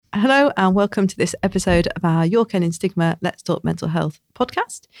Hello and welcome to this episode of our York End in Stigma Let's Talk Mental Health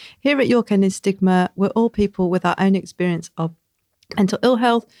podcast. Here at York End in Stigma, we're all people with our own experience of mental ill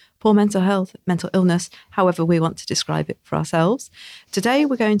health, poor mental health, mental illness, however we want to describe it for ourselves. Today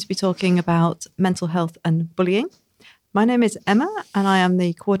we're going to be talking about mental health and bullying. My name is Emma and I am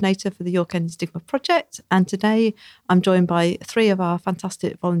the coordinator for the York End in Stigma project, and today I'm joined by three of our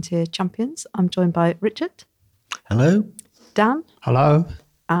fantastic volunteer champions. I'm joined by Richard. Hello. Dan. Hello.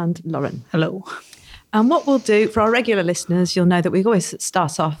 And Lauren. Hello. And what we'll do for our regular listeners, you'll know that we always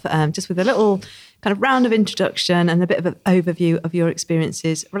start off just with a little kind of round of introduction and a bit of an overview of your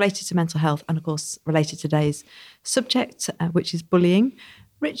experiences related to mental health and, of course, related to today's subject, which is bullying.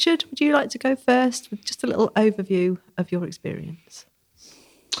 Richard, would you like to go first with just a little overview of your experience?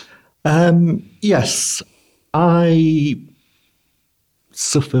 Yes, I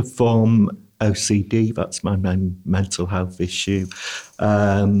suffer from OCD, that's my main mental health issue.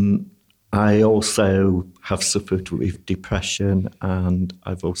 I also have suffered with depression and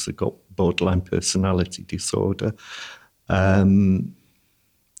I've also got borderline personality disorder. The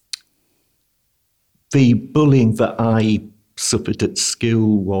bullying that I suffered at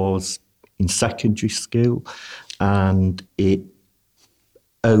school was in secondary school, and it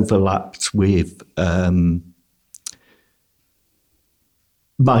overlapped with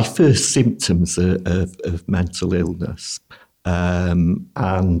my first symptoms of mental illness.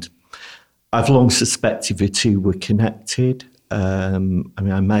 And I've long suspected the two were connected. I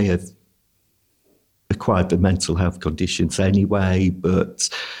may have acquired the mental health conditions anyway, but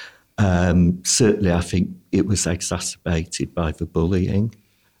certainly I think it was exacerbated by the bullying.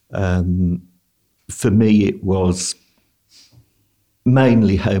 For me, it was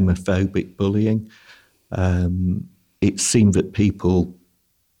mainly homophobic bullying. It seemed that people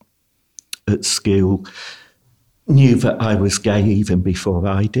at school knew that I was gay even before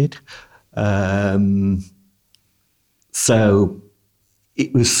I did. So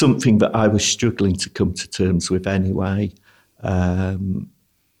it was something that I was struggling to come to terms with anyway.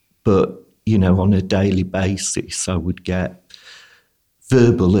 But, you know, on a daily basis, I would get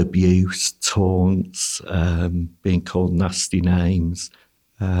verbal abuse, taunts, being called nasty names.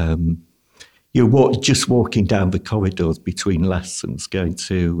 You're just walking down the corridors between lessons, going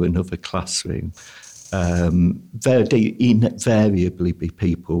to another classroom. There'd invariably be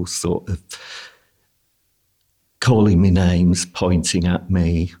people sort of calling me names, pointing at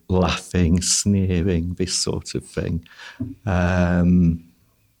me, laughing, sneering, this sort of thing.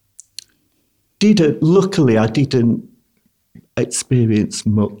 Luckily, I didn't experience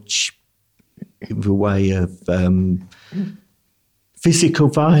much in the way of physical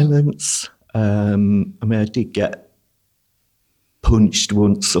violence. I did get punched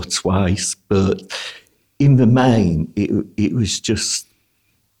once or twice, but in the main, it was just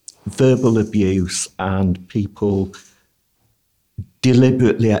verbal abuse and people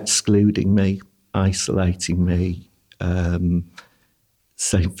deliberately excluding me, isolating me,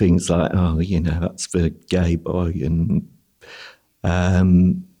 saying things like, oh, you know, that's the gay boy, and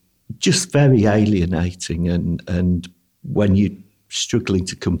just very alienating. And when you're struggling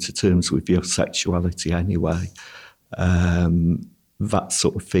to come to terms with your sexuality anyway, that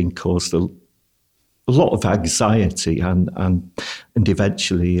sort of thing caused a lot of anxiety and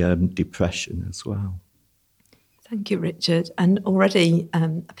eventually depression as well. Thank you, Richard. And already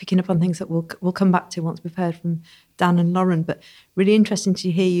picking up on things that we'll come back to once we've heard from Dan and Lauren, but really interesting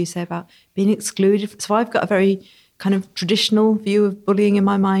to hear you say about being excluded. So I've got a very kind of traditional view of bullying in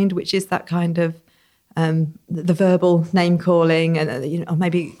my mind, which is that kind of the verbal name calling and or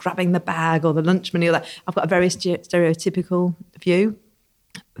maybe grabbing the bag or the lunch money or that. I've got a very stereotypical view.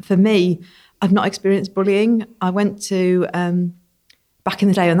 For me, I've not experienced bullying. I went to back in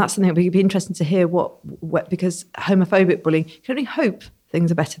the day, and that's something that would be interesting to hear what because homophobic bullying, you can only hope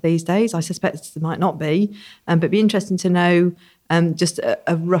things are better these days. I suspect they might not be, but it'd be interesting to know just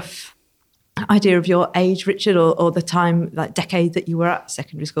a rough idea of your age, Richard, or the time, like decade that you were at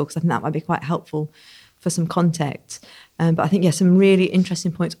secondary school, because I think that might be quite helpful for some context. But I think, some really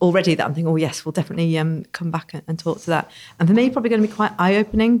interesting points already that I'm thinking, oh, yes, we'll definitely come back and talk to that. And for me, probably going to be quite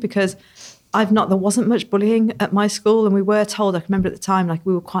eye-opening because there wasn't much bullying at my school, and we were told, I can remember at the time, like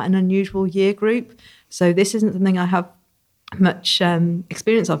we were quite an unusual year group. So this isn't something I have much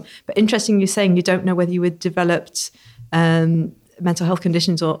experience of. But interesting you're saying you don't know whether you had developed mental health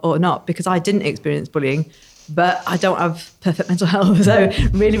conditions or not, because I didn't experience bullying, but I don't have perfect mental health. So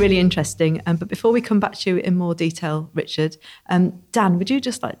really, really interesting. But before we come back to you in more detail, Richard, Dan, would you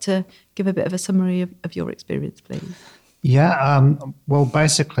just like to give a bit of a summary of your experience, please? Yeah, well,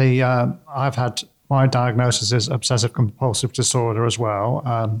 basically, I've had my diagnosis is obsessive compulsive disorder as well.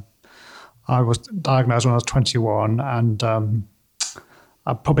 I was diagnosed when I was 21, and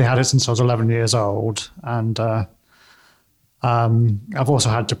I probably had it since I was 11 years old. And I've also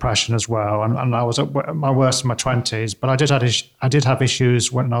had depression as well, and I was at my worst in my 20s. But I did have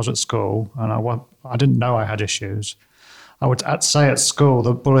issues when I was at school, and I didn't know I had issues. I would say at school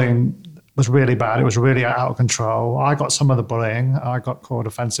the bullying was really bad. It was really out of control. I got some of the bullying. I got called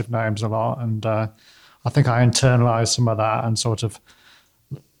offensive names a lot, and I think I internalized some of that, and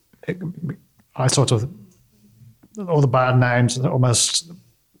all the bad names almost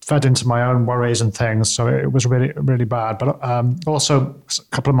fed into my own worries and things. So it was really, really bad. But also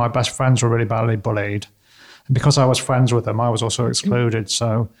a couple of my best friends were really badly bullied. And because I was friends with them, I was also excluded.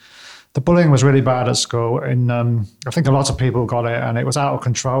 So the bullying was really bad at school. And I think a lot of people got it, and it was out of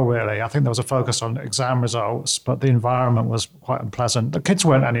control, really. I think there was a focus on exam results, but the environment was quite unpleasant. The kids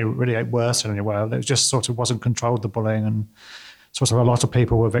weren't any really worse anywhere. It just sort of wasn't controlled, the bullying, and sort of a lot of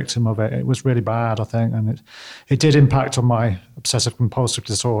people were victim of it. It was really bad, I think, and it did impact on my obsessive compulsive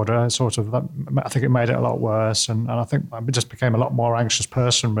disorder. I think it made it a lot worse, and I think I just became a lot more anxious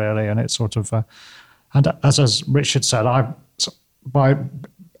person, really. And it sort of, and as Richard said, I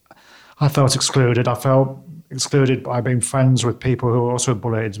felt excluded. I felt excluded by being friends with people who were also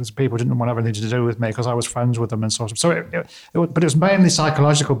bullied. People didn't want anything to do with me because I was friends with them, and sort of. So but it was mainly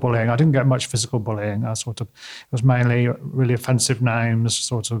psychological bullying. I didn't get much physical bullying. It was mainly really offensive names.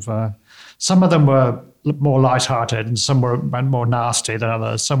 Sort of. Some of them were more lighthearted, and some were more nasty than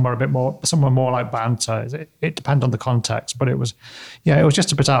others. Some were more like banter. It depended on the context, but it was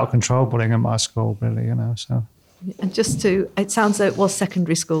just a bit out of control bullying at my school, really. So. And it sounds like it was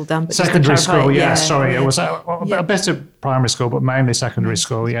secondary school, Dan. But secondary school, yeah. Sorry, it was a bit of primary school, but mainly secondary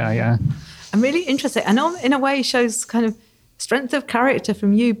school, yeah. I'm really interested. I know in a way shows kind of strength of character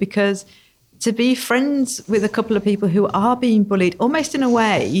from you, because to be friends with a couple of people who are being bullied, almost in a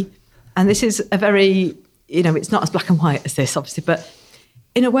way, and this is a very, it's not as black and white as this, obviously, but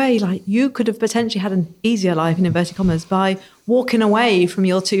in a way, like you could have potentially had an easier life, in inverted commas, by walking away from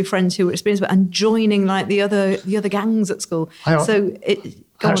your two friends who were experienced and joining like the other gangs at school. I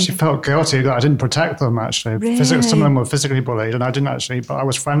actually felt guilty that I didn't protect them, actually. Really? Some of them were physically bullied, and I didn't actually, but I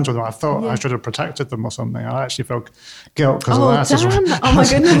was friends with them. I thought I should have protected them or something. I actually felt guilt because of that. Damn. Oh my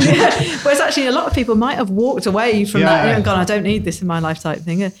goodness. Yeah. Whereas actually a lot of people might have walked away from that and gone, I don't need this in my life type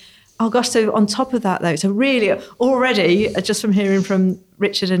thing. Oh gosh, so on top of that though, so really already, just from hearing from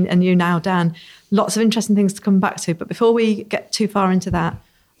Richard and you now, Dan, lots of interesting things to come back to. But before we get too far into that,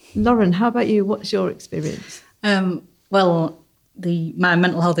 Lauren, how about you? What's your experience? Well, my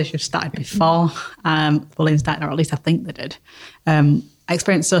mental health issues started before bullying started, or at least I think they did. I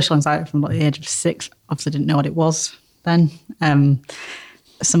experienced social anxiety from the age of 6. Obviously didn't know what it was then.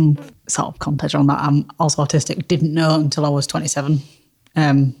 Some sort of context on that. I'm also autistic. Didn't know until I was 27.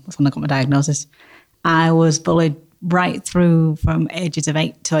 That's when I got my diagnosis. I was bullied right through from ages of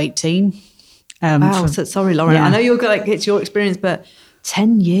 8 to 18. Wow, sorry, Lauren. Yeah. I know you're like it's your experience, but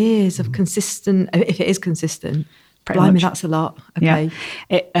 10 years of consistent, if it is consistent, blimey, that's a lot. Okay.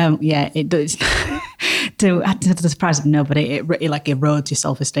 Yeah, it does. to the surprise of nobody, it erodes your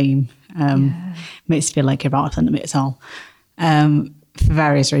self-esteem. Makes you feel like you're out of limit at all. For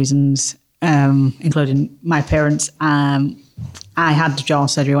various reasons, including my parents. I had jaw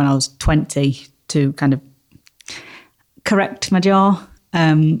surgery when I was 20 to kind of correct my jaw.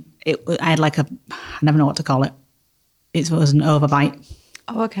 I had I never know what to call it. It was an overbite.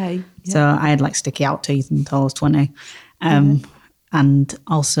 Oh, okay. Yeah. So I had sticky out teeth until I was 20. And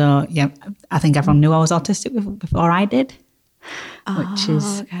also, I think everyone knew I was autistic before I did, which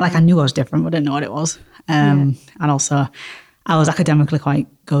is I knew I was different, but I didn't know what it was. And also I was academically quite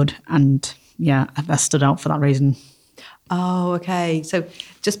good, and I stood out for that reason. Oh, okay. So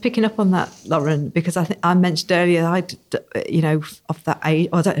just picking up on that, Lauren, because I think I mentioned earlier, of that age,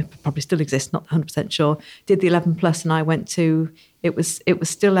 or it probably still exists, not 100% sure, did the 11 plus, and I went to, it was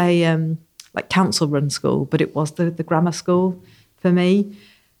still a council run school, but it was the grammar school for me.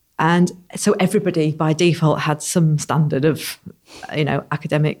 And so everybody by default had some standard of,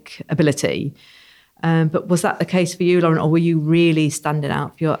 academic ability. But was that the case for you, Lauren, or were you really standing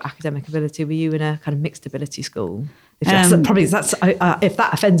out for your academic ability? Were you in a kind of mixed ability school? If that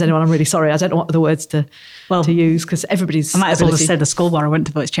offends anyone, I'm really sorry. I don't know what other words to use, because everybody's. I might as well just say the school where I went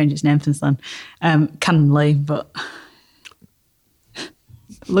to, but it's changed its name since then. Canonly, but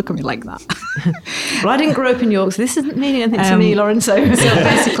look at me like that. Well, I didn't grow up in York, so this isn't meaning anything to me, Lauren. So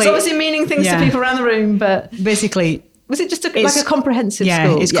basically, it's obviously meaning things to people around the room, but basically. Was it just a comprehensive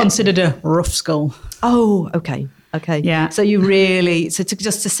school? Yeah, it's considered a rough school. Oh, okay. Okay. Yeah. So you really,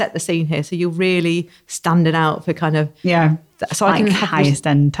 just to set the scene here, so you're really standing out for kind of. Yeah. So I like can have highest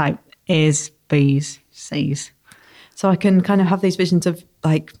end type A's, B's, C's. So I can kind of have these visions of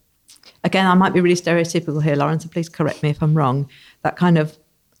like, again, I might be really stereotypical here, Lauren, so please correct me if I'm wrong. That kind of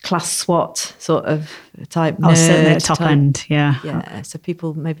class SWAT sort of type. I was certainly at nerd top type. end, yeah. Yeah. So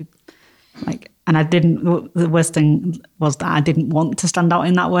people maybe. Like, and I didn't. The worst thing was that I didn't want to stand out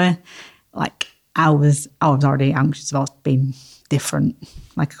in that way. Like, I was already anxious about being different,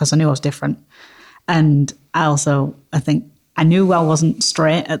 like because I knew I was different, and I think I knew I wasn't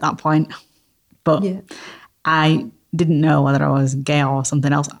straight at that point, but I didn't know whether I was gay or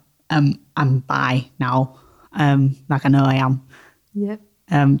something else. I'm bi now, like I know I am. Yeah.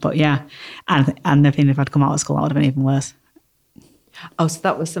 But yeah, and I think if I'd come out of school, that would have been even worse. Oh, so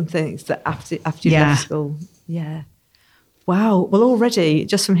that was something that after you left school. Yeah. Wow. Well, already,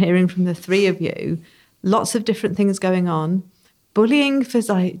 just from hearing from the three of you, lots of different things going on. Bullying for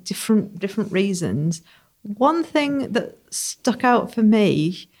like different reasons. One thing that stuck out for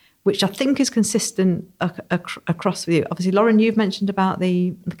me, which I think is consistent across with you. Obviously, Lauren, you've mentioned about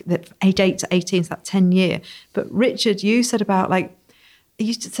the age 8 to 18, so that 10 year. But Richard, you said about like,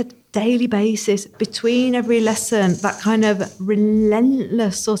 you said daily basis, between every lesson, that kind of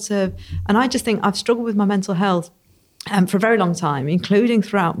relentless sort of, and I just think I've struggled with my mental health for a very long time, including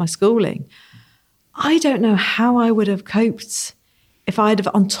throughout my schooling. I don't know how I would have coped if I'd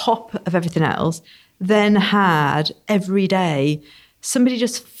have, on top of everything else, then had every day somebody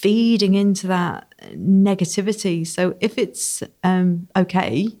just feeding into that negativity. So if it's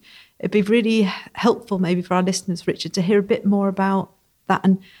okay, it'd be really helpful maybe for our listeners, Richard, to hear a bit more about that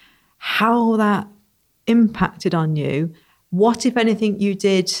and how that impacted on you. What, if anything, you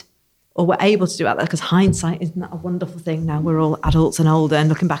did or were able to do about that? Because hindsight, isn't that a wonderful thing? Now we're all adults and older and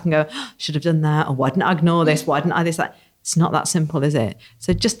looking back and go, oh, should have done that, or why didn't I ignore this? Why didn't I this? That? It's not that simple, is it?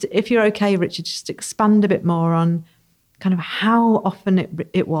 So just, if you're okay, Richard, just expand a bit more on kind of how often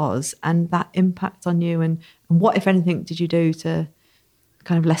it was and that impact on you, and what, if anything, did you do to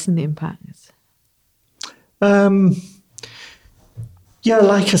kind of lessen the impact? Yeah,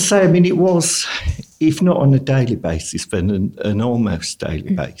 like I say, I mean, it was, if not on a daily basis, then an almost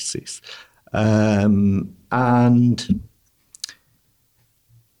daily basis. And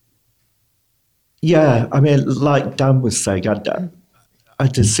yeah, I mean, like Dan was saying, I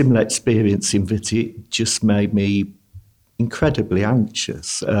had a similar experience in that it just made me incredibly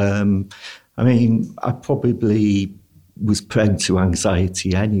anxious. I mean, I probably was prone to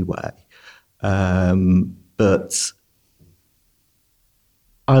anxiety anyway, but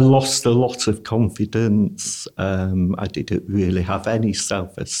I lost a lot of confidence. I didn't really have any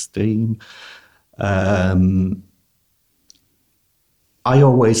self-esteem. I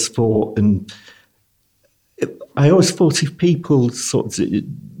always thought if people sort of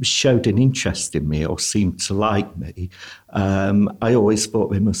showed an interest in me or seemed to like me, I always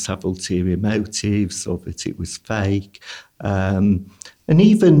thought they must have ulterior motives or that it was fake. And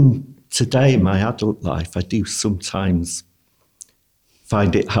even today in my adult life, I do sometimes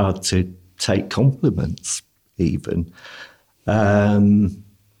find it hard to take compliments even.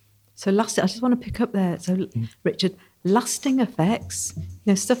 So I just want to pick up there. So Richard, lasting effects,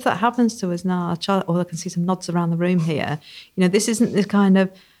 stuff that happens to us now, or I can see some nods around the room here. This isn't this kind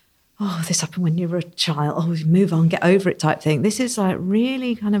of, oh, this happened when you were a child, oh, move on, get over it type thing. This is like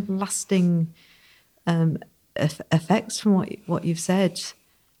really kind of lasting effects from what you've said,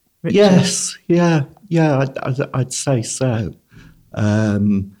 Richard. Yes, yeah, I'd say so.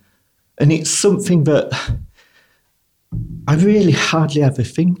 And it's something that I really hardly ever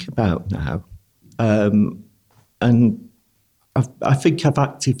think about now. And I think I've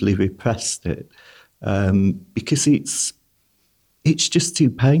actively repressed it because it's just too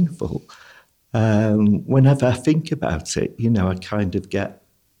painful. Whenever I think about it, I kind of get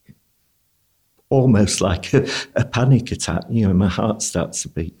almost like a panic attack. My heart starts to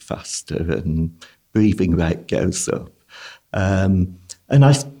beat faster and breathing rate goes up. And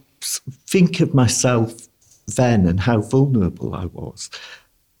I think of myself then and how vulnerable I was.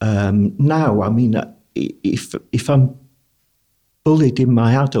 Now, I mean, if I'm bullied in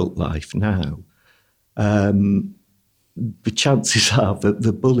my adult life now, the chances are that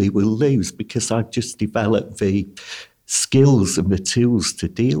the bully will lose because I've just developed the skills and the tools to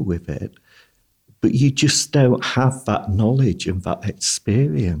deal with it. But you just don't have that knowledge and that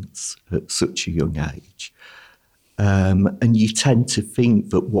experience at such a young age. And you tend to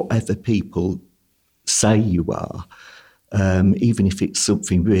think that whatever people say you are, even if it's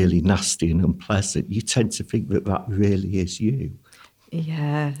something really nasty and unpleasant, you tend to think that really is you.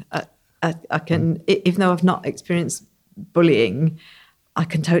 Yeah. I can, even though I've not experienced bullying, I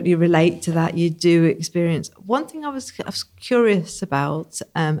can totally relate to that. You do experience. One thing I was curious about,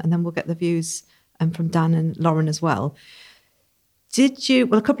 and then we'll get the views from Dan and Lauren as well.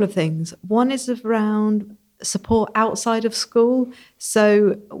 Well, a couple of things. One is around support outside of school.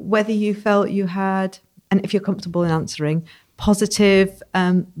 So whether you felt you had, and if you're comfortable in answering, positive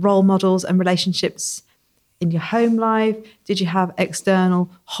role models and relationships in your home life. Did you have external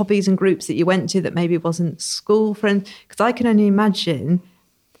hobbies and groups that you went to that maybe wasn't school friends? Because I can only imagine,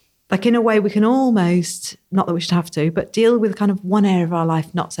 like in a way we can almost, not that we should have to, but deal with kind of one area of our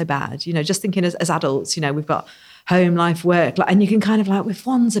life not so bad. You know, just thinking as adults, you know, we've got home life, work, and you can kind of like, if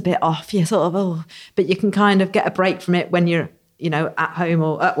one's a bit off, you're sort of, but you can kind of get a break from it when you're, you know, at home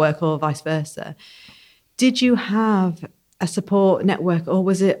or at work or vice versa. Did you have a support network, or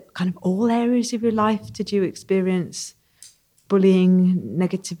was it kind of all areas of your life? Did you experience bullying,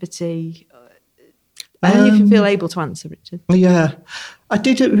 negativity? I don't know if you feel able to answer, Richard. Yeah, I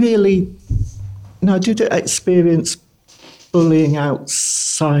didn't experience bullying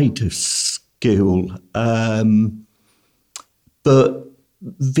outside of school, but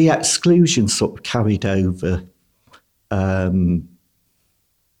the exclusion sort of carried over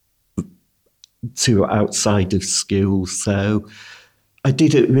to outside of school. So I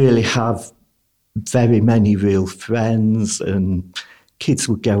didn't really have very many real friends, and kids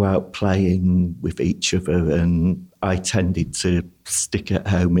would go out playing with each other, and I tended to stick at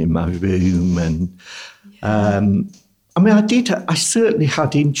home in my room. And I certainly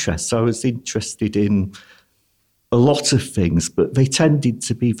had interests. I was interested in a lot of things, but they tended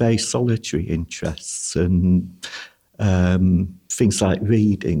to be very solitary interests, and things like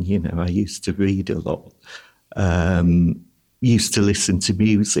reading. You know, I used to read a lot, used to listen to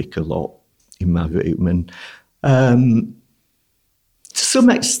music a lot in my room, and to some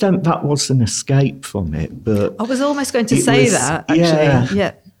extent that was an escape from it. But I was almost going to say that, actually.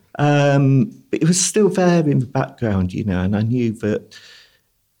 Yeah. But it was still there in the background, you know, and I knew that,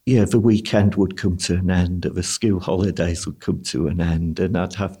 the weekend would come to an end, the school holidays would come to an end, and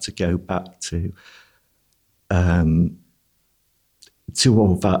I'd have to go back to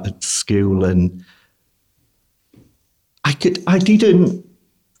all that at school. And I didn't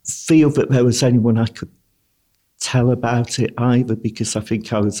feel that there was anyone I could tell about it either, because I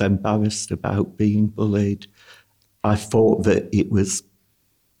think I was embarrassed about being bullied. I thought that it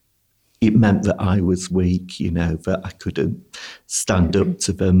meant that I was weak, you know, that I couldn't stand up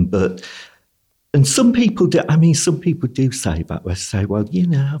to them. And some people do say that. They say, well, you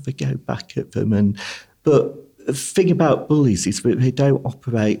know, have a go back at them. But the thing about bullies is that they don't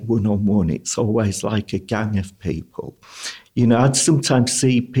operate one-on-one. It's always like a gang of people. You know, I'd sometimes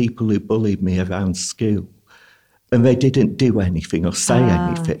see people who bullied me around school, and they didn't do anything or say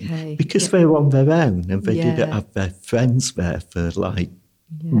anything because they were on their own, and they didn't have their friends there for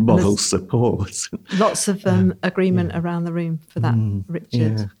moral support. Lots of agreement around the room for that,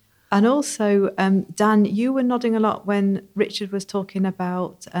 Richard. Yeah. And also, Dan, you were nodding a lot when Richard was talking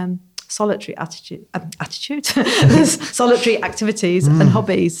about solitary solitary activities and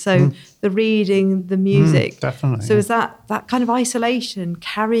hobbies. So the reading, the music. Definitely. So is that kind of isolation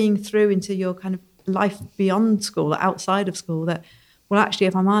carrying through into your kind of life beyond school, outside of school, that, well, actually,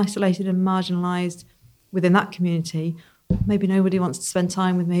 if I'm isolated and marginalised within that community, maybe nobody wants to spend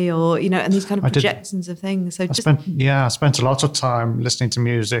time with me, or, you know, and these kind of projections of things. So I spent a lot of time listening to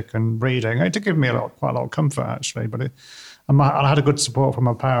music and reading. It did give me quite a lot of comfort, actually, but I had a good support from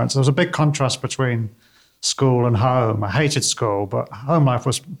my parents. There was a big contrast between school and home. I hated school, but home life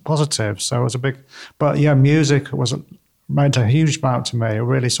was positive. So it was music meant a huge amount to me. It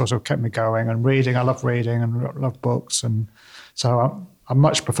really sort of kept me going, and reading. I love reading and love books. And so I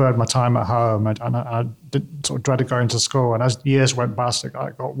much preferred my time at home, and I did sort of dreaded going to school. And as years went past, it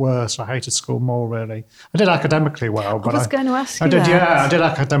got worse. I hated school more, really. I did academically well. But I was going to ask you I did, that. Yeah, I did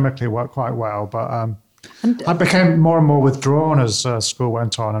academically quite well, but I became more and more withdrawn as school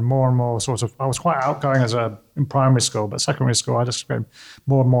went on, and more sort of, I was quite outgoing in primary school, but secondary school I just became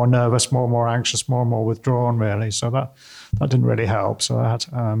more and more nervous, more and more anxious, more and more withdrawn, really. So that didn't really help. So I had,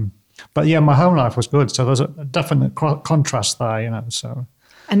 but yeah, my home life was good. So there's a definite contrast there, you know. So,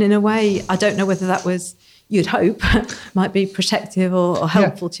 and in a way, I don't know whether that was, you'd hope, might be protective or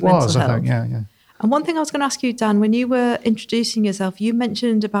helpful to mental health. I think, yeah. And one thing I was going to ask you, Dan, when you were introducing yourself, you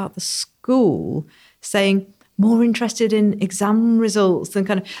mentioned about the school saying more interested in exam results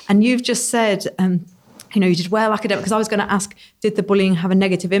than and you've just said, you know, you did well academic, because I was going to ask, did the bullying have a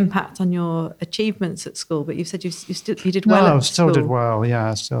negative impact on your achievements at school? But you said you did well at school. Did well,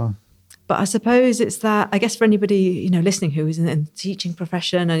 yeah, still. But I suppose it's that, I guess for anybody, listening who is in the teaching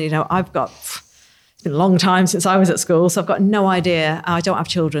profession, and, it's been a long time since I was at school, so I've got no idea. I don't have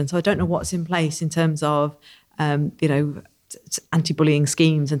children, so I don't know what's in place in terms of, anti-bullying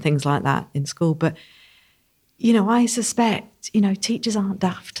schemes and things like that in school. But, I suspect, teachers aren't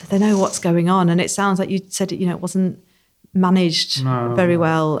daft. They know what's going on. And it sounds like you said, it wasn't managed very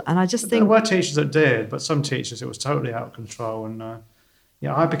well. And I just think... There were teachers that did, but some teachers, it was totally out of control. And,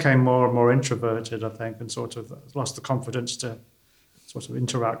 I became more and more introverted, I think, and sort of lost the confidence to sort of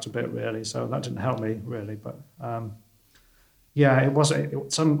interact a bit, really. So that didn't help me, really. But, it was...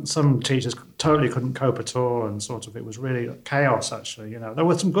 Some teachers totally couldn't cope at all, and sort of it was really chaos, actually. There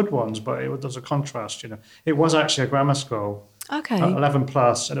were some good ones, but there's a contrast, It was actually a grammar school. Okay. 11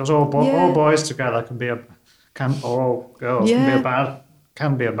 plus, and it was all boys together, or all girls,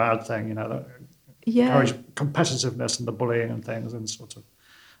 can be a bad thing, that encourage competitiveness and the bullying and things, and sort of,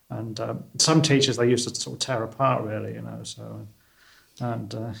 and some teachers they used to sort of tear apart, really, so.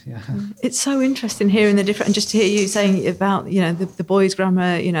 And it's so interesting hearing the different, and just to hear you saying about the boys' grammar,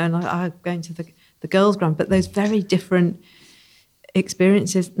 and I going to the girls' grammar, but those very different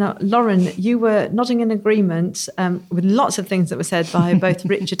experiences. Now, Lauren, you were nodding in agreement with lots of things that were said by both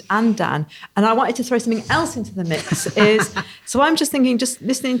Richard and Dan, and I wanted to throw something else into the mix. So I'm just thinking, just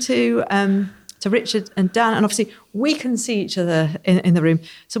listening to Richard and Dan, and obviously we can see each other in the room.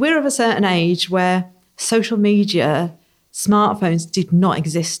 So we're of a certain age where social media, smartphones did not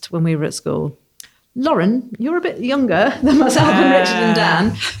exist when we were at school. Lauren, you're a bit younger than myself and Richard and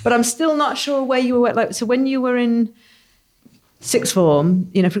Dan, but I'm still not sure where you were. So when you were in sixth form,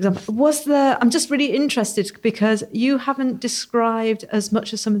 for example, I'm just really interested because you haven't described as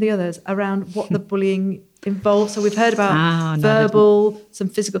much as some of the others around what the bullying involves. So we've heard about verbal, some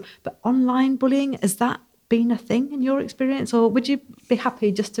physical, but online bullying, has that been a thing in your experience? Or would you be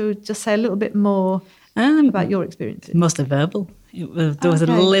happy just to say a little bit more about your experiences? Mostly verbal. There was a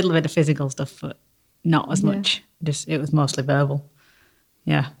little bit of physical stuff, but not as much. It was mostly verbal.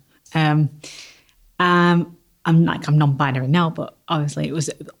 Yeah. I'm non-binary now, but obviously it was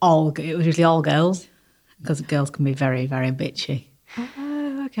usually all girls, because girls can be very, very bitchy.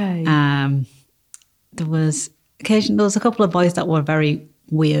 Oh, okay. There was a couple of boys that were very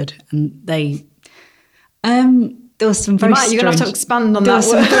weird, and they there was some very you're going to have to expand on that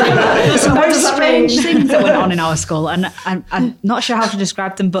word. There was some very strange mean? things that went on in our school, and I'm not sure how to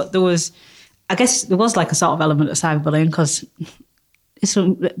describe them, but there was like a sort of element of cyberbullying, because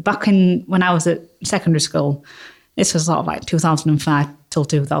back when I was at secondary school, this was sort of like 2005 till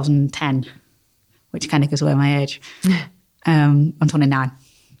 2010, which kind of gives away my age. I'm 29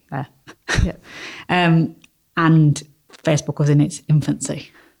 there. Yeah. And Facebook was in its infancy.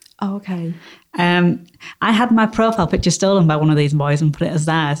 Oh, okay. I had my profile picture stolen by one of these boys and put it as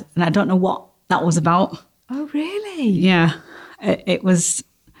theirs, and I don't know what that was about. Oh, really? Yeah. It was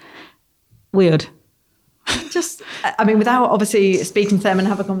weird. Without obviously speaking to them and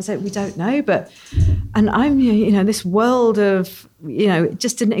have a conversation, we don't know. And I'm, this world of, it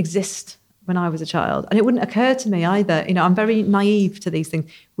just didn't exist when I was a child. And it wouldn't occur to me either. I'm very naive to these things.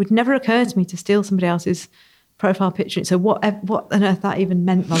 It would never occur to me to steal somebody else's profile picture. So what on earth that even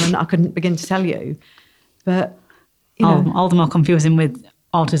meant, Lauren, I couldn't begin to tell you. But, all the more confusing with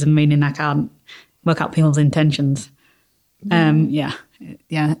autism, meaning I can't work out people's intentions. This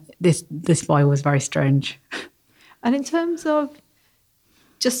boy was very strange. And in terms of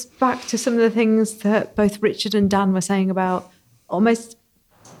just back to some of the things that both Richard and Dan were saying about almost,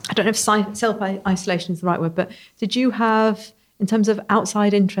 I don't know if self-isolation is the right word, but did you have, in terms of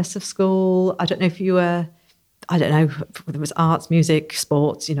outside interests of school, I don't know if you were, whether it was arts, music,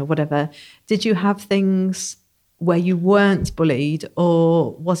 sports, whatever, did you have things where you weren't bullied,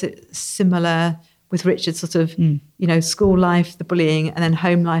 or was it similar with Richard, sort of, school life, the bullying, and then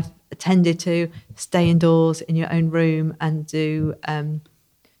home life tended to stay indoors in your own room and do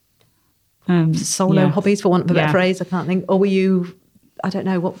solo hobbies, for want of a better phrase, I can't think. Or were you, I don't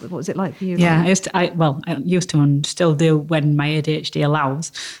know, what was it like for you? Yeah, I used to and still do when my ADHD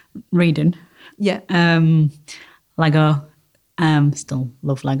allows, reading. Yeah. Lego. Still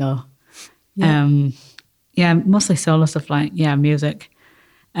love Lego. Yeah. Mostly solo stuff like, music.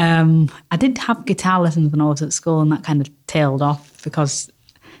 I did have guitar lessons when I was at school, and that kind of tailed off because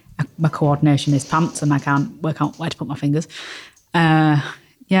my coordination is pants and I can't work out where to put my fingers.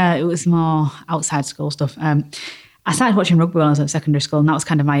 It was more outside school stuff. I started watching rugby when I was at secondary school, and that was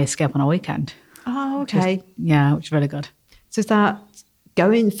kind of my escape on a weekend. Oh, okay. Which is really good. So is that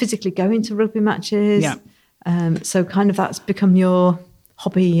physically going to rugby matches? Yeah. So kind of that's become your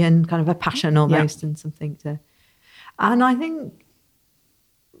hobby and kind of a passion almost, and something to... And I think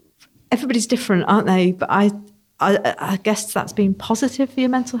everybody's different, aren't they? But I guess that's been positive for your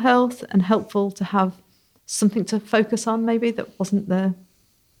mental health and helpful to have something to focus on, maybe, that wasn't there.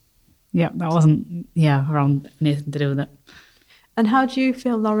 Yeah, that wasn't, around anything to do with it. And how do you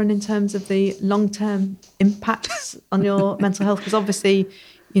feel, Lauren, in terms of the long-term impacts on your mental health? Because obviously,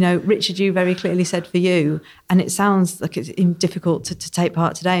 Richard, you very clearly said for you, and it sounds like it's difficult to take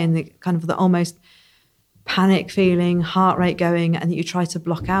part today, and the kind of the almost panic feeling, heart rate going, and that you try to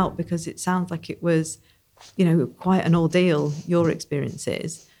block out, because it sounds like it was, quite an ordeal, your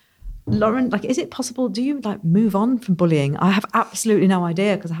experiences. Lauren, is it possible, do you move on from bullying? I have absolutely no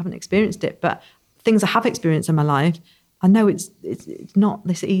idea because I haven't experienced it, but things I have experienced in my life, I know it's not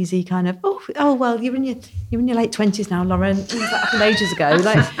this easy kind of, oh well, you're in your late 20s now, Lauren. That happened ages ago.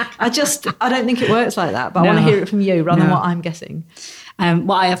 I don't think it works like that, but I want to hear it from you rather than what I'm guessing.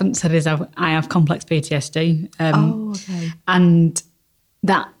 What I haven't said is I have complex PTSD. Okay. And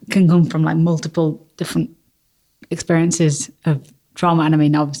that can come from multiple different experiences of trauma. And I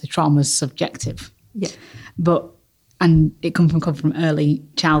mean, obviously trauma is subjective. Yeah. And it come from early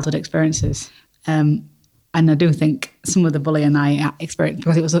childhood experiences. And I do think some of the bullying I experienced,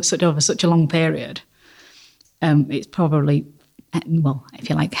 because it was over such a long period, it's probably, if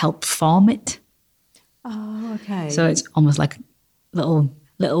you like, helped form it. Oh, okay. So it's almost like little,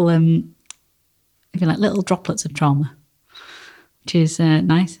 if you like, little droplets of trauma, which is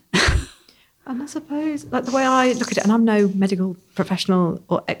nice. And I suppose, the way I look at it, and I'm no medical professional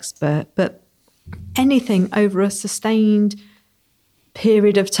or expert, but anything over a sustained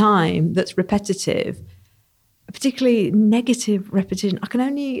period of time that's repetitive, particularly negative repetition, I can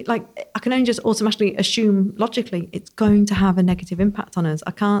only just automatically assume logically it's going to have a negative impact on us.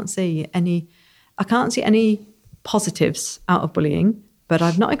 I can't see any positives out of bullying, but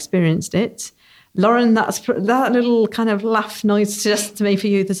I've not experienced it. Lauren, that little kind of laugh noise suggests to me for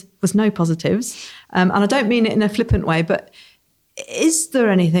you there was no positives. And I don't mean it in a flippant way, but is there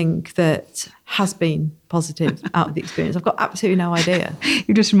anything that has been positive out of the experience? I've got absolutely no idea.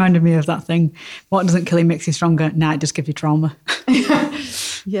 You just reminded me of that thing. What doesn't kill you makes you stronger. Nah, it just gives you trauma.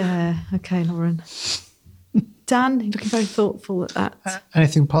 Yeah. Okay, Lauren. Dan, you're looking very thoughtful at that.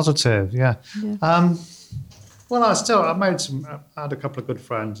 Anything positive? Yeah. Well, I had a couple of good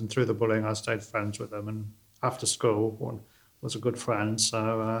friends, and through the bullying, I stayed friends with them. And after school, one was a good friend.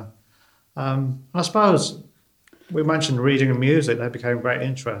 So I suppose we mentioned reading and music; they became great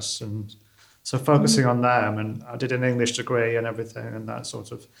interests, and so focusing on them. And I did an English degree and everything, and that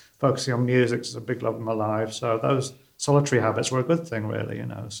sort of focusing on music is a big love of my life. So those solitary habits were a good thing, really,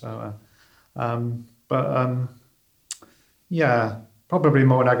 So, yeah. Probably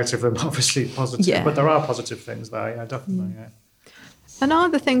more negative than obviously positive, but there are positive things there, definitely. Yeah. And are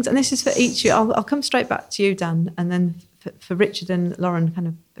the things, and this is for each of you, I'll come straight back to you, Dan, and then for Richard and Lauren, kind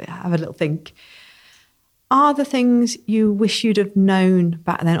of have a little think. Are the things you wish you'd have known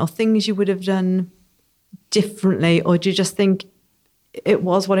back then, or things you would have done differently, or do you just think it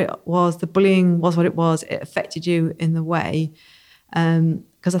was what it was, the bullying was what it was, it affected you in the way?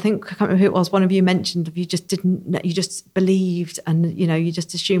 Because I can't remember who it was, one of you mentioned you just believed, and you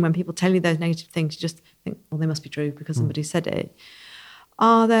just assume when people tell you those negative things, you just think, well, they must be true because somebody said it.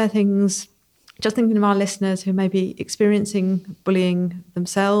 Are there things, just thinking of our listeners who may be experiencing bullying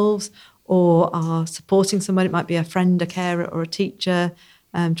themselves or are supporting someone, it might be a friend, a carer or a teacher,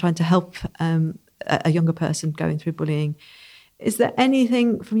 trying to help a younger person going through bullying. Is there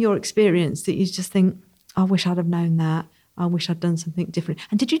anything from your experience that you just think, I wish I'd have known that? I wish I'd done something different.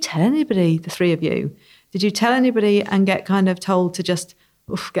 And did you tell anybody, the three of you? Did you tell anybody and get kind of told to just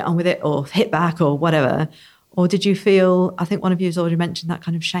get on with it or hit back or whatever? Or did you feel, I think one of you has already mentioned that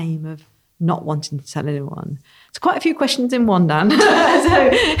kind of shame of not wanting to tell anyone. It's quite a few questions in one, Dan.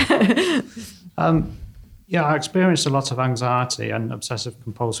 I experienced a lot of anxiety and obsessive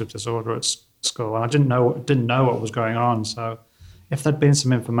compulsive disorder at school, and I didn't know what was going on. So if there'd been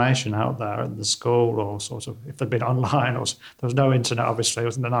some information out there at the school, or sort of if there'd been online, or there was no internet, obviously, it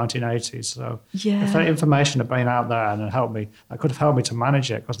was in the 1980s. So if that information had been out there and helped me, that could have helped me to manage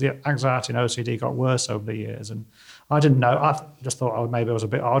it, because the anxiety and OCD got worse over the years. And I didn't know. I just thought, maybe it was a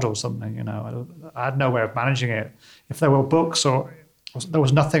bit odd or something, I had no way of managing it. If there were books, or there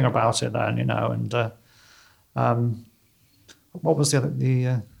was nothing about it then, and what was the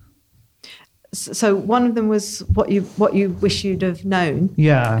other? So one of them was what you wish you'd have known.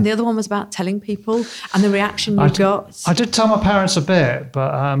 Yeah. And the other one was about telling people and the reaction you got. I did tell my parents a bit,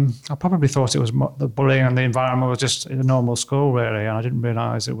 but I probably thought it was the bullying and the environment was just in a normal school, really, and I didn't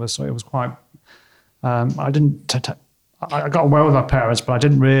realise it was quite. I I got well with my parents, but I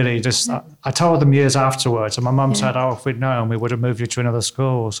didn't really I told them years afterwards, and my mum said, "Oh, if we'd known, we would have moved you to another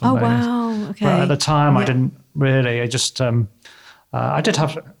school or something." Oh, wow. Okay. But at the time, I didn't really. I just, I did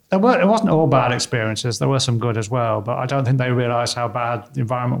have. It wasn't all bad experiences. There were some good as well, but I don't think they realised how bad the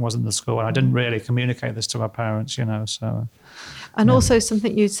environment was in the school, and I didn't really communicate this to my parents, So. And also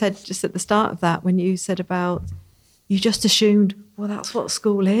something you said just at the start of that, when you said about you just assumed, well, that's what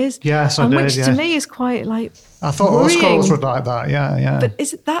school is. Yes, I did. Which to me is quite like I thought all schools were like that. Yeah. But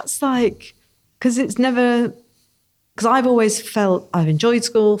that's like, because it's never. Because I've always felt I've enjoyed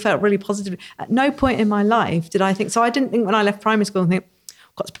school, felt really positive. At no point in my life did I think. So I didn't think when I left primary school, I've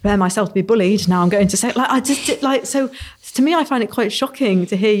got to prepare myself to be bullied. Now I'm going to say, like, I just did, like, so to me, I find it quite shocking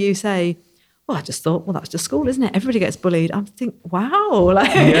to hear you say, well, I just thought, well, that's just school, isn't it? Everybody gets bullied. I think, wow,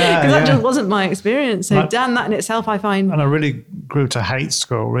 like, because that just wasn't my experience. So, Dan, that in itself, I find. And I really grew to hate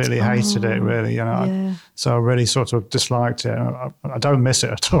school, really hated it, really, so I really sort of disliked it. I don't miss it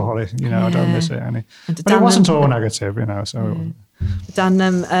at all, I don't miss it any. But it wasn't all negative, so.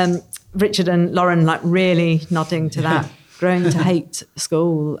 Dan, Richard and Lauren, like, really nodding to that. Growing to hate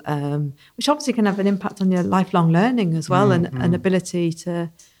school, which obviously can have an impact on your lifelong learning as well, and ability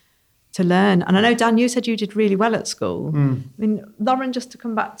to learn. And I know, Dan, you said you did really well at school. I mean, Lauren, just to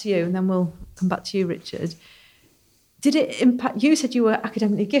come back to you, and then we'll come back to you, Richard. Did it impact? You said you were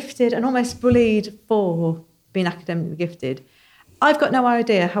academically gifted and almost bullied for being academically gifted. I've got no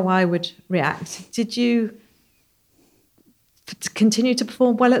idea how I would react. Did you continue to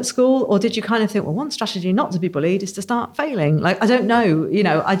perform well at school, or did you kind of think, well, one strategy not to be bullied is to start failing? Like, I don't know,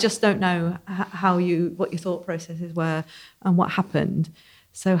 I just don't know what your thought processes were and what happened.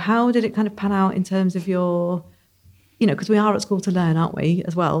 So how did it kind of pan out in terms of your, because we are at school to learn, aren't we,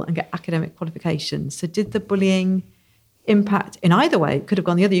 as well, and get academic qualifications. So did the bullying impact in either way? It could have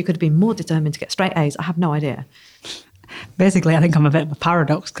gone the other. You could have been more determined to get straight A's. I have no idea. Basically, I think I'm a bit of a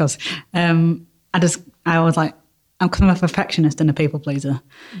paradox because I was like, I'm kind of a perfectionist and a people pleaser.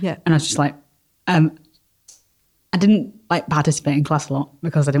 Yeah. And I was just like, I didn't like participate in class a lot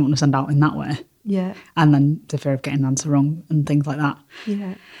because I didn't want to stand out in that way. Yeah. And then the fear of getting an answer wrong and things like that.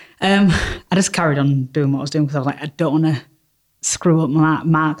 Yeah. I just carried on doing what I was doing because I was like, I don't want to screw up my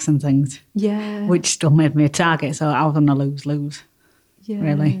marks and things. Yeah. Which still made me a target. So I was on a lose-lose,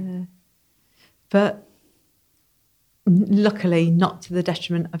 really. But luckily not to the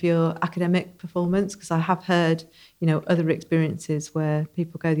detriment of your academic performance, because I have heard, other experiences where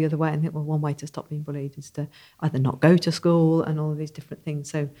people go the other way and think, well, one way to stop being bullied is to either not go to school and all of these different things.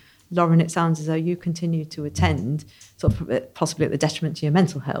 So, Lauren, it sounds as though you continue to attend, sort of possibly at the detriment to your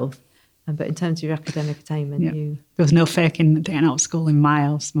mental health. But in terms of your academic attainment, there was no faking getting out of school in my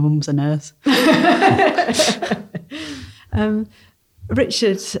house. My mum's a nurse.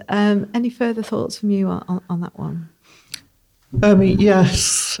 Richard, any further thoughts from you on that one?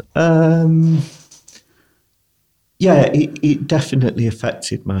 Yes. It definitely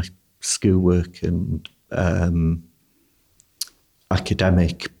affected my schoolwork and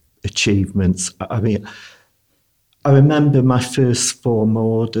academic achievements. I mean, I remember my first form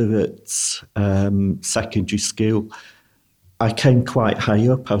order at secondary school. I came quite high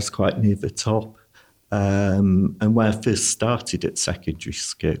up. I was quite near the top. And when I first started at secondary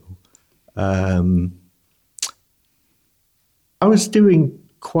school, I was doing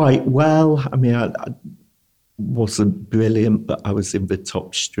quite well. I mean, I wasn't brilliant, but I was in the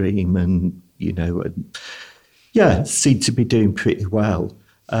top stream and, seemed to be doing pretty well.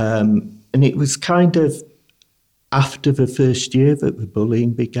 And it was kind of after the first year that the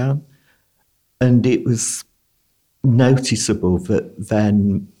bullying began. And it was noticeable that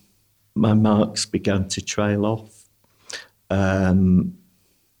then my marks began to trail off.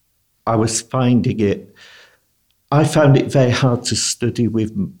 I found it very hard to study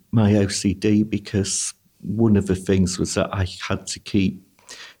with my OCD because one of the things was that I had to keep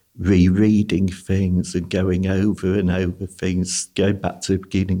rereading things and going over and over things, going back to the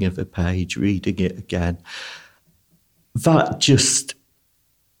beginning of a page, reading it again. That just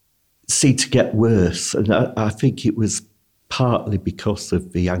seemed to get worse. And I think it was partly because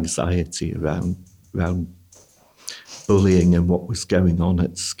of the anxiety around bullying and what was going on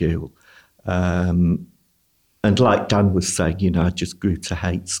at school. And like Dan was saying, I just grew to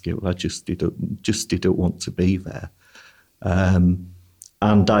hate school. I just didn't want to be there.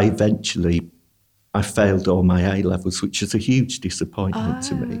 And I failed all my A-levels, which is a huge disappointment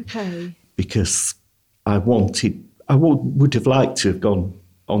to me. Okay. Because I would have liked to have gone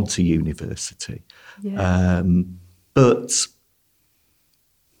on to university. Yeah. But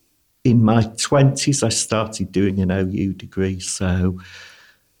in my 20s, I started doing an OU degree, so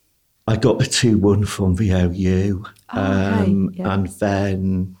I got a 2-1 from the OU. And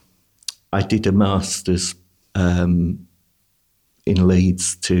then I did a master's in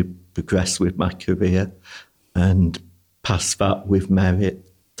Leeds to progress with my career and passed that with merit.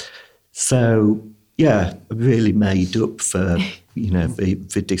 So, yeah, I really made up for,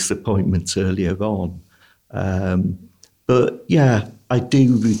 the disappointment earlier on. But, yeah, I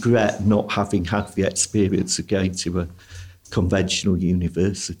do regret not having had the experience of going to a conventional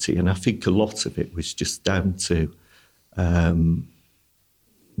university. And I think a lot of it was just down to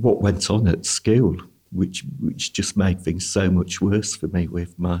what went on at school, which just made things so much worse for me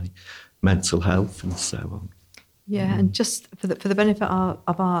with my mental health and so on. Yeah, and just for the benefit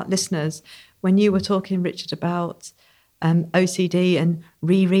of our listeners, when you were talking, Richard, about OCD and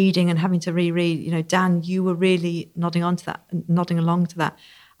rereading and having to reread, Dan, you were really nodding along to that.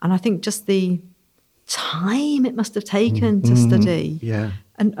 And I think just the time it must have taken to study. Yeah.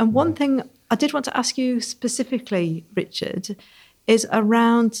 And one thing I did want to ask you specifically, Richard, is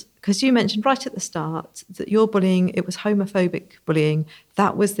around, because you mentioned right at the start that your bullying, it was homophobic bullying.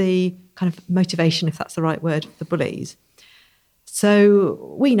 That was the kind of motivation, if that's the right word, for the bullies.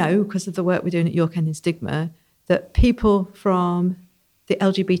 So we know, because of the work we're doing at York End in Stigma, that people from the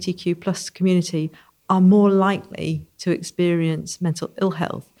LGBTQ plus community are more likely to experience mental ill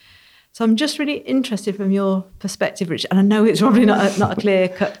health. So I'm just really interested from your perspective, Richard, and I know it's probably not a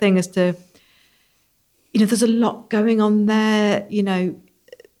clear-cut thing as to, there's a lot going on there,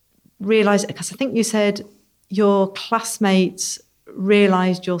 realise, because I think you said your classmates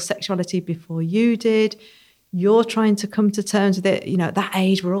realised your sexuality before you did. You're trying to come to terms with it. At that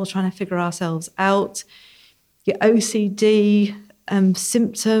age, we're all trying to figure ourselves out. Your OCD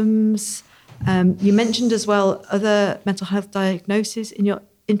symptoms. You mentioned as well other mental health diagnoses in your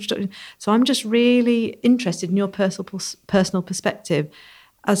introduction. So I'm just really interested in your personal perspective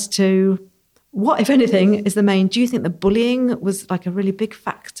as to what, if anything, is the main. Do you think the bullying was like a really big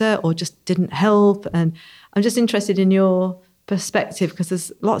factor or just didn't help? And I'm just interested in your perspective, because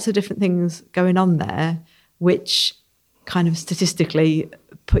there's lots of different things going on there which kind of statistically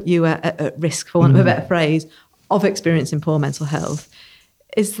put you at risk, for want of a better phrase, of experiencing poor mental health.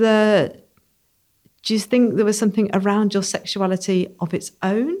 Do you think there was something around your sexuality of its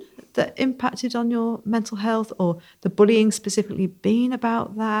own that impacted on your mental health, or the bullying specifically being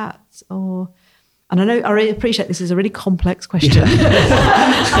about that? And I really appreciate this is a really complex question.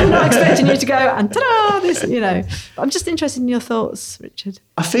 I'm not expecting you to go and ta-da, this, I'm just interested in your thoughts, Richard.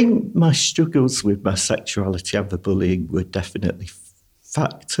 I think my struggles with my sexuality and the bullying were definitely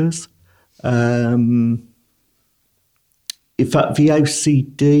factors. In fact, the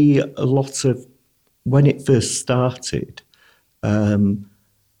OCD, when it first started, a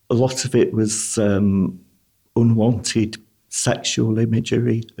lot of it was unwanted sexual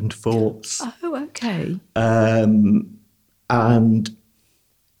imagery and thoughts. Oh, okay. And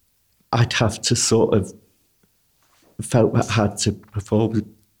I'd have to felt that I had to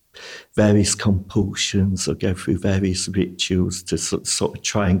perform various compulsions or go through various rituals to sort of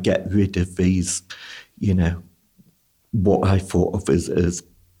try and get rid of these, what I thought of as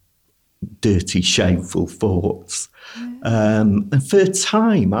dirty, shameful thoughts. Yeah. And for a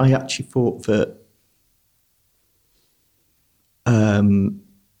time, I actually thought that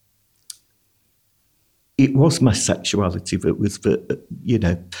it was my sexuality that was the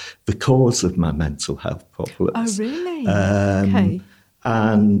cause of my mental health problems. Oh, really? Okay.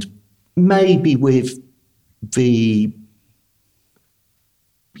 And maybe with the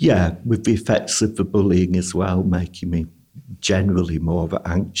effects of the bullying as well, making me generally more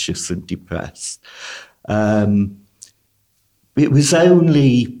anxious and depressed. It was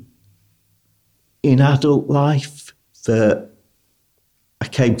only in adult life that I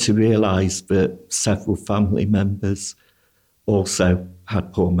came to realise that several family members also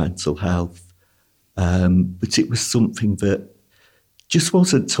had poor mental health. But it was something that just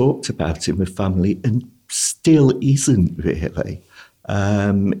wasn't talked about in the family and still isn't really.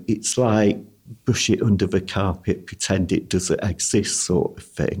 It's like brush it under the carpet, pretend it doesn't exist sort of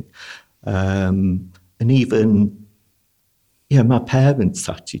thing. And even, my parents'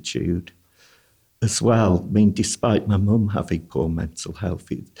 attitude as well. I mean, despite my mum having poor mental health,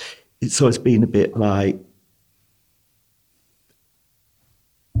 it's always been a bit like,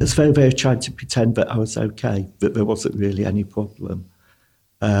 as though they were trying to pretend that I was okay, that there wasn't really any problem,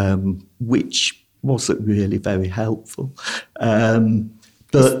 which wasn't really very helpful.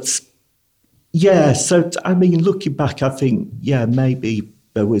 But so, I mean, looking back, I think, maybe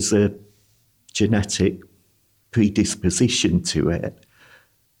there was a genetic predisposition to it.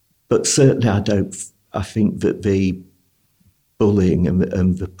 But certainly I think that the bullying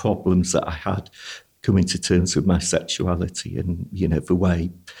and the problems that I had coming to terms with my sexuality and, the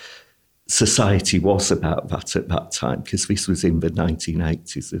way society was about that at that time, because this was in the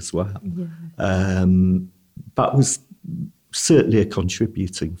 1980s as well. Yeah. That was certainly a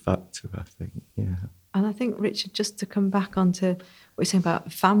contributing factor, I think, yeah. And I think, Richard, just to come back onto what you're saying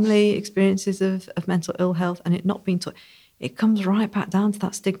about family experiences of mental ill health and it not being taught, it comes right back down to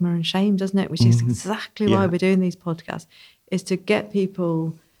that stigma and shame, doesn't it? Which is exactly why we're doing these podcasts, is to get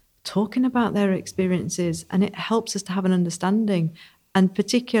people talking about their experiences, and it helps us to have an understanding. And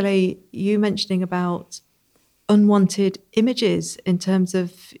particularly you mentioning about unwanted images in terms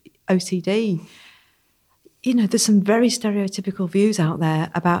of OCD. There's some very stereotypical views out there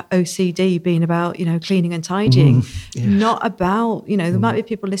about OCD being about, cleaning and tidying, not about, there might be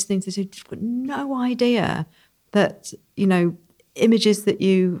people listening to this who've got no idea that, images that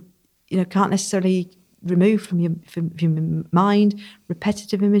you can't necessarily remove from your mind,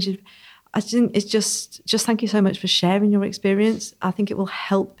 repetitive images. I think it's just thank you so much for sharing your experience. I think it will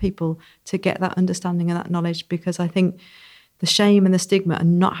help people to get that understanding and that knowledge, because I think the shame and the stigma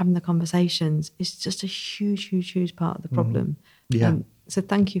and not having the conversations is just a huge, huge, huge part of the problem. Yeah. So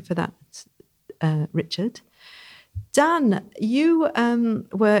thank you for that, Richard. Dan, you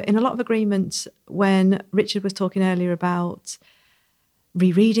were in a lot of agreement when Richard was talking earlier about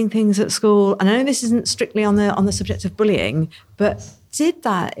rereading things at school. And I know this isn't strictly on the subject of bullying, but did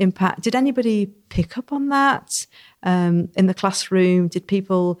that impact? Did anybody pick up on that in the classroom?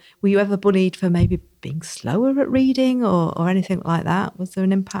 Were you ever bullied for maybe being slower at reading or anything like that? Was there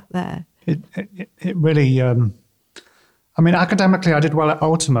an impact there? It really, academically I did well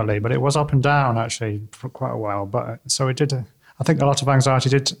ultimately, but it was up and down actually for quite a while. But so it did, I think a lot of anxiety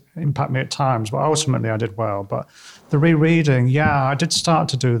did impact me at times, but ultimately I did well. But the rereading, I did start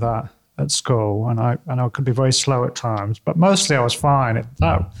to do that at school, and I could be very slow at times, but mostly I was fine.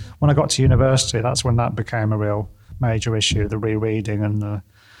 When I got to university, that's when that became a real major issue, the rereading and the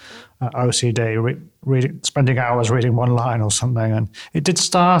OCD, spending hours reading one line or something. And it did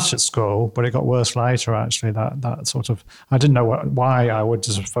start at school, but it got worse later, actually. That sort of, I didn't know why I would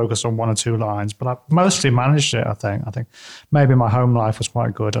just focus on one or two lines, but I mostly managed it, I think. I think maybe my home life was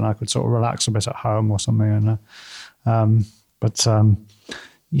quite good and I could sort of relax a bit at home or something. I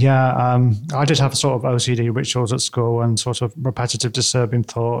did have sort of OCD rituals at school and sort of repetitive disturbing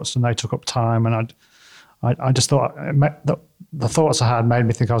thoughts, and they took up time. And I just thought the thoughts I had made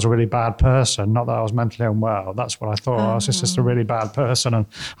me think I was a really bad person, not that I was mentally unwell. That's what I thought. I was just a really bad person, and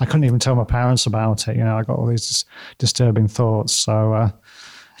I couldn't even tell my parents about it. I got all these disturbing thoughts. So,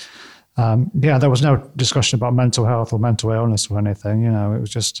 there was no discussion about mental health or mental illness or anything. It was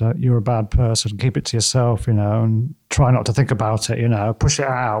just you're a bad person, keep it to yourself, and try not to think about it, push it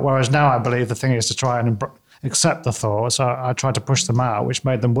out. Whereas now I believe the thing is to try and accept the thoughts. I tried to push them out, which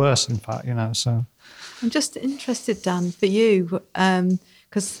made them worse, in fact, so. I'm just interested, Dan, for you,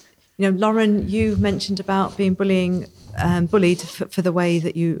 because, Lauren, you mentioned about being bullied for the way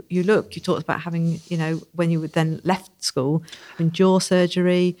that you look. You talked about having, when you would then left school, having jaw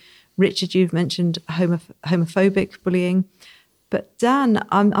surgery. Richard, you've mentioned homophobic bullying. But Dan,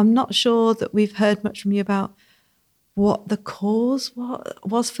 I'm not sure that we've heard much from you about what the cause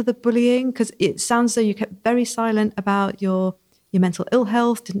was for the bullying, because it sounds as though you kept very silent about your mental ill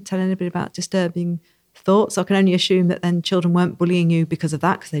health, didn't tell anybody about disturbing thoughts. I can only assume that then children weren't bullying you because of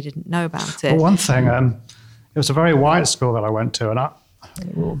that, because they didn't know about it. Well, one thing, it was a very white school that I went to, and a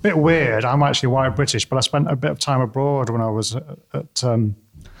bit weird. I'm actually white British, but I spent a bit of time abroad when I was at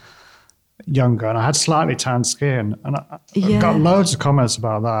younger, and I had slightly tanned skin, and I got loads of comments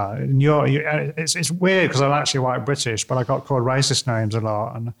about that. And it's weird because I'm actually white British, but I got called racist names a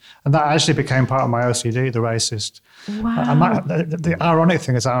lot, and that actually became part of my OCD, the racist. Wow. The ironic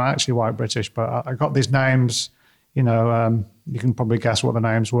thing is I'm actually white British, but I got these names, you can probably guess what the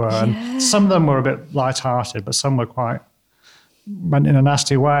names were, and some of them were a bit light-hearted, but some went in a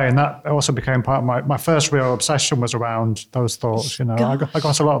nasty way, and that also became part of my first real obsession was around those thoughts. I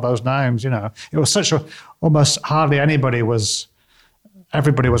got a lot of those names. It was almost hardly everybody was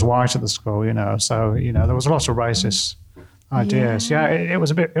white at the school. So there was a lot of racist ideas. It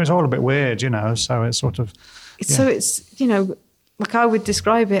was all a bit weird. So it's sort of. So it's like I would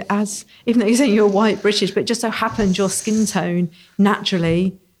describe it as, even though you're saying you're white British, but it just so happens your skin tone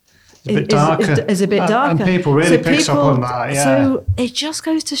naturally. Is a bit darker. And people really pick up on that, So it just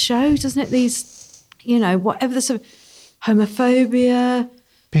goes to show, doesn't it, these, whatever the sort of homophobia,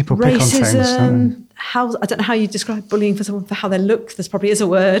 people racism, pick on things, I don't know how you describe bullying for someone for how they look. There probably is a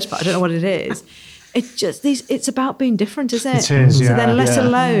word, but I don't know what it is. It's about being different, isn't it? It is, So they're less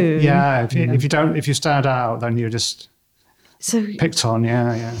alone. Yeah, if you stand out, then you're just So picked on,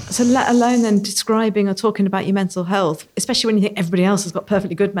 yeah. So let alone then describing or talking about your mental health, especially when you think everybody else has got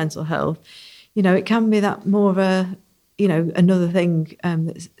perfectly good mental health, it can be that more of a, another thing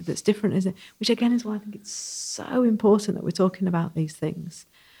that's different, isn't it? Which again is why I think it's so important that we're talking about these things.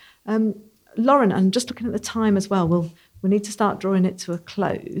 Lauren, and just looking at the time as well, we need to start drawing it to a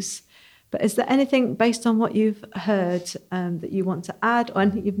close. But is there anything based on what you've heard that you want to add, or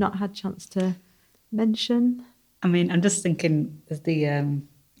anything you've not had a chance to mention? I mean, I'm just thinking there's the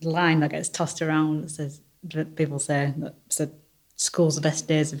line that gets tossed around that people say that school's the best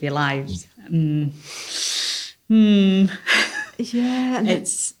days of your lives. Yeah.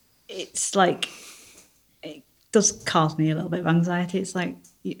 It's like, it does cause me a little bit of anxiety. It's like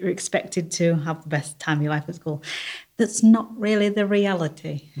you're expected to have the best time of your life at school. That's not really the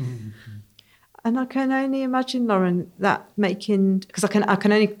reality. Mm-hmm. And I can only imagine, Lauren, that because I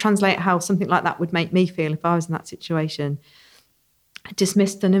can only translate how something like that would make me feel if I was in that situation.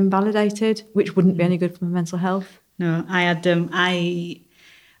 Dismissed and invalidated, which wouldn't be any good for my mental health. No, I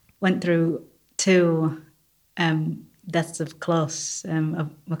went through 2 deaths of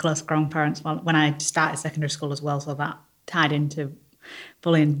my close grandparents when I started secondary school as well, so that tied into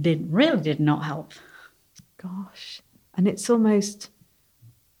bullying did not help. Gosh. And it's almost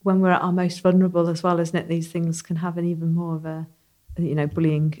when we're at our most vulnerable as well, isn't it? These things can have an even more of a,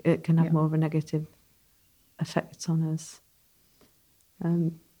 bullying, it can have more of a negative effect on us.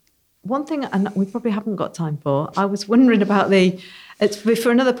 One thing, and we probably haven't got time for, I was wondering about it's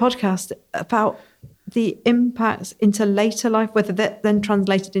for another podcast, about the impacts into later life, whether that then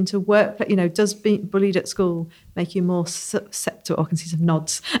translated into work, does being bullied at school make you more susceptible, I can see some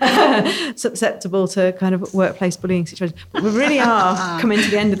nods, susceptible to kind of workplace bullying situations. But we really are coming to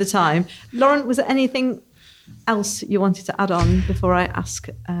the end of the time. Lauren, was there anything else you wanted to add on before I ask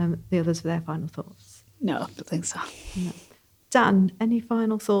the others for their final thoughts? No, I don't think so. No. Dan, any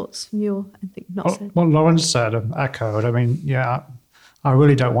final thoughts from you? Anything not said? What Lauren said and echoed. I mean, I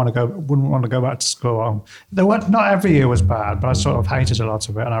really wouldn't want to go back to school. Not every year was bad, but I sort of hated a lot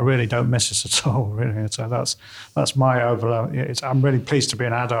of it, and I really don't miss it at all. Really, so that's my overload. I'm really pleased to be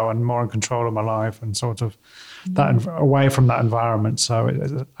an adult and more in control of my life, and sort of that away from that environment.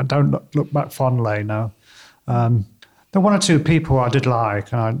 So I don't look back fondly now. There were 1 or 2 people I did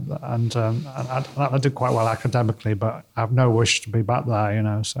like, and I did quite well academically, but I have no wish to be back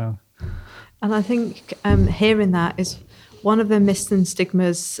there. So. And I think hearing that is one of the myths and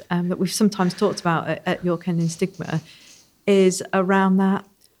stigmas that we've sometimes talked about at York Ending Stigma is around that.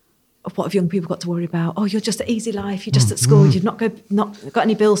 What have young people got to worry about? Oh, you're just at easy life. You're just at school. You've not got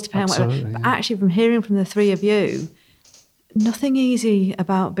any bills to pay. Absolutely, and whatever. But actually, from hearing from the 3 of you, nothing easy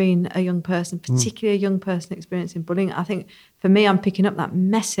about being a young person, particularly a young person experiencing bullying. I think for me, I'm picking up that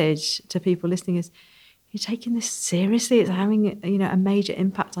message to people listening is you're taking this seriously. It's having a major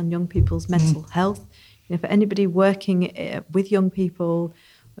impact on young people's mental health. For anybody working with young people,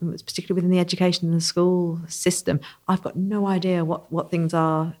 particularly within the education and the school system, I've got no idea what things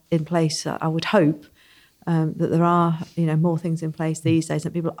are in place. I would hope that there are more things in place these days,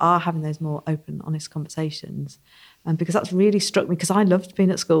 that people are having those more open, honest conversations. Because that's really struck me, because I loved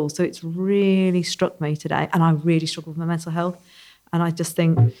being at school, so it's really struck me today, and I really struggle with my mental health. And I just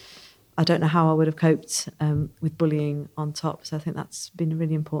think, I don't know how I would have coped with bullying on top. So I think that's been a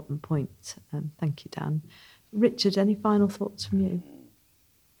really important point. Thank you, Dan. Richard, any final thoughts from you?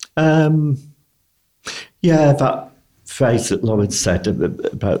 That phrase that Lauren said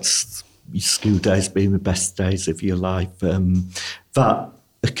about school days being the best days of your life, that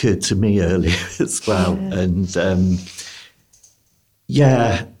occurred to me earlier as well.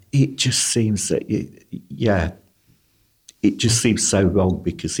 Yeah. And it just seems that, it just seems so wrong,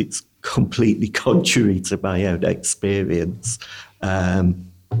 because it's completely contrary to my own experience.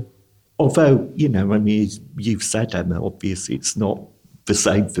 Although, you've said, Emma, obviously it's not the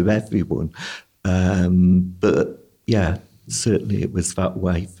same for everyone. But certainly it was that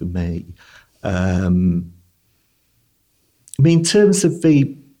way for me. In terms of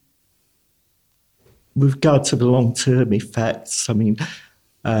with regard to the long-term effects, I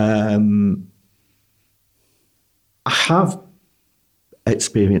have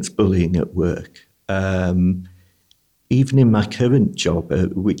experienced bullying at work. Even in my current job,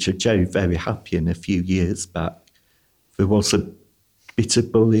 which I'm very, very happy in, a few years back, there was a bit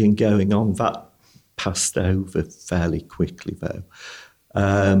of bullying going on. That passed over fairly quickly, though.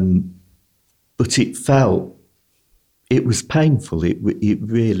 But it was painful. It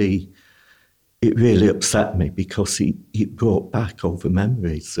really upset me, because it brought back all the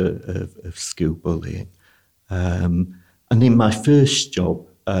memories of school bullying. And in my first job,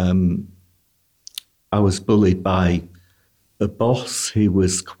 I was bullied by a boss who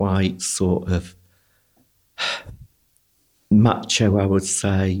was quite sort of macho, I would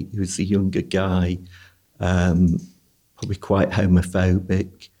say. He was a younger guy, probably quite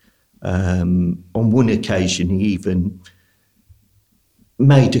homophobic. On one occasion, he even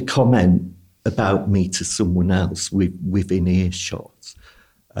made a comment about me to someone else within earshot,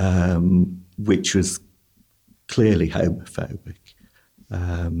 which was clearly homophobic.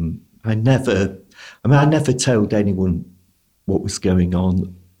 I never told anyone what was going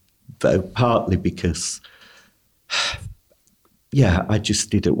on, though partly because, I just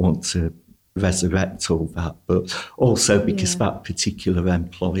didn't want to resurrect all that, but also because that particular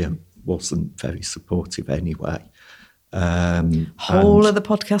employer wasn't very supportive anyway. Whole of the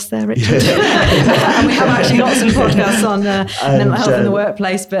podcast there, Richard. And we have actually got some podcasts on mental health in the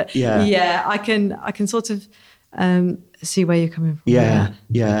workplace, but I can sort of see where you're coming from.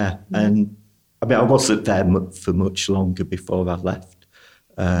 And I mean, I wasn't there for much longer before I left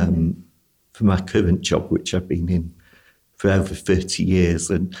for my current job, which I've been in for over 30 years.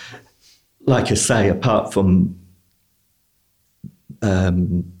 And like I say, apart from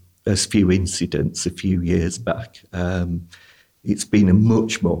those few incidents a few years back, it's been a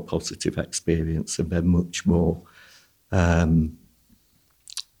much more positive experience, and they're much more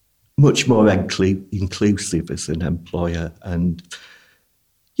inclusive as an employer. And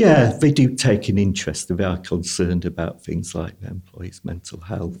they do take an interest. They are concerned about things like the employees' mental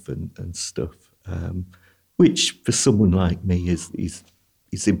health and stuff, which for someone like me is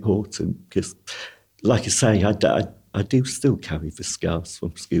important, because, like I say, I do still carry the scars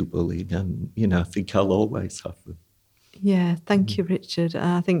from school bullying, and I think I'll always have them. Yeah, thank you, Richard.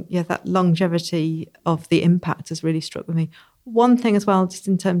 I think that longevity of the impact has really struck with me. One thing as well, just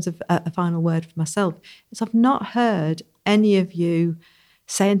in terms of a final word for myself, is I've not heard any of you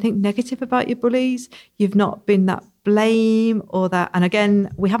say anything negative about your bullies. You've not been that blame or that. And again,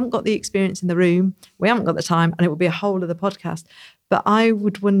 we haven't got the experience in the room. We haven't got the time, and it will be a whole other podcast. But I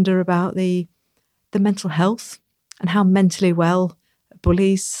would wonder about the mental health and how mentally well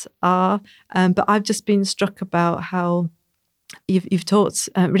bullies are. But I've just been struck about how you've talked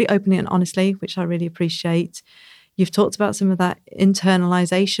really openly and honestly, which I really appreciate. You've talked about some of that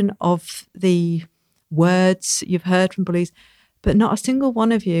internalization of the words you've heard from bullies, but not a single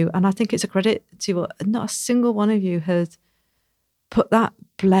one of you, and I think it's a credit to not a single one of you has put that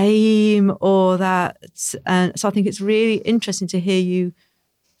blame or that. And so I think it's really interesting to hear you,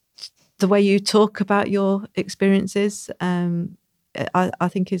 the way you talk about your experiences. I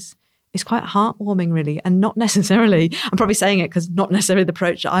think is quite heartwarming, really, and not necessarily, I'm probably saying it because not necessarily the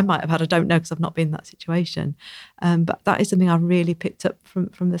approach that I might have had. I don't know, because I've not been in that situation. But that is something I really picked up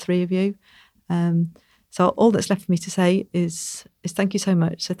from the three of you. So all that's left for me to say is thank you so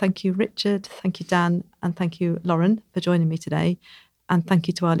much. So thank you, Richard, thank you, Dan, and thank you, Lauren, for joining me today. And thank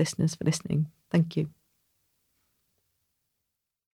you to our listeners for listening. Thank you.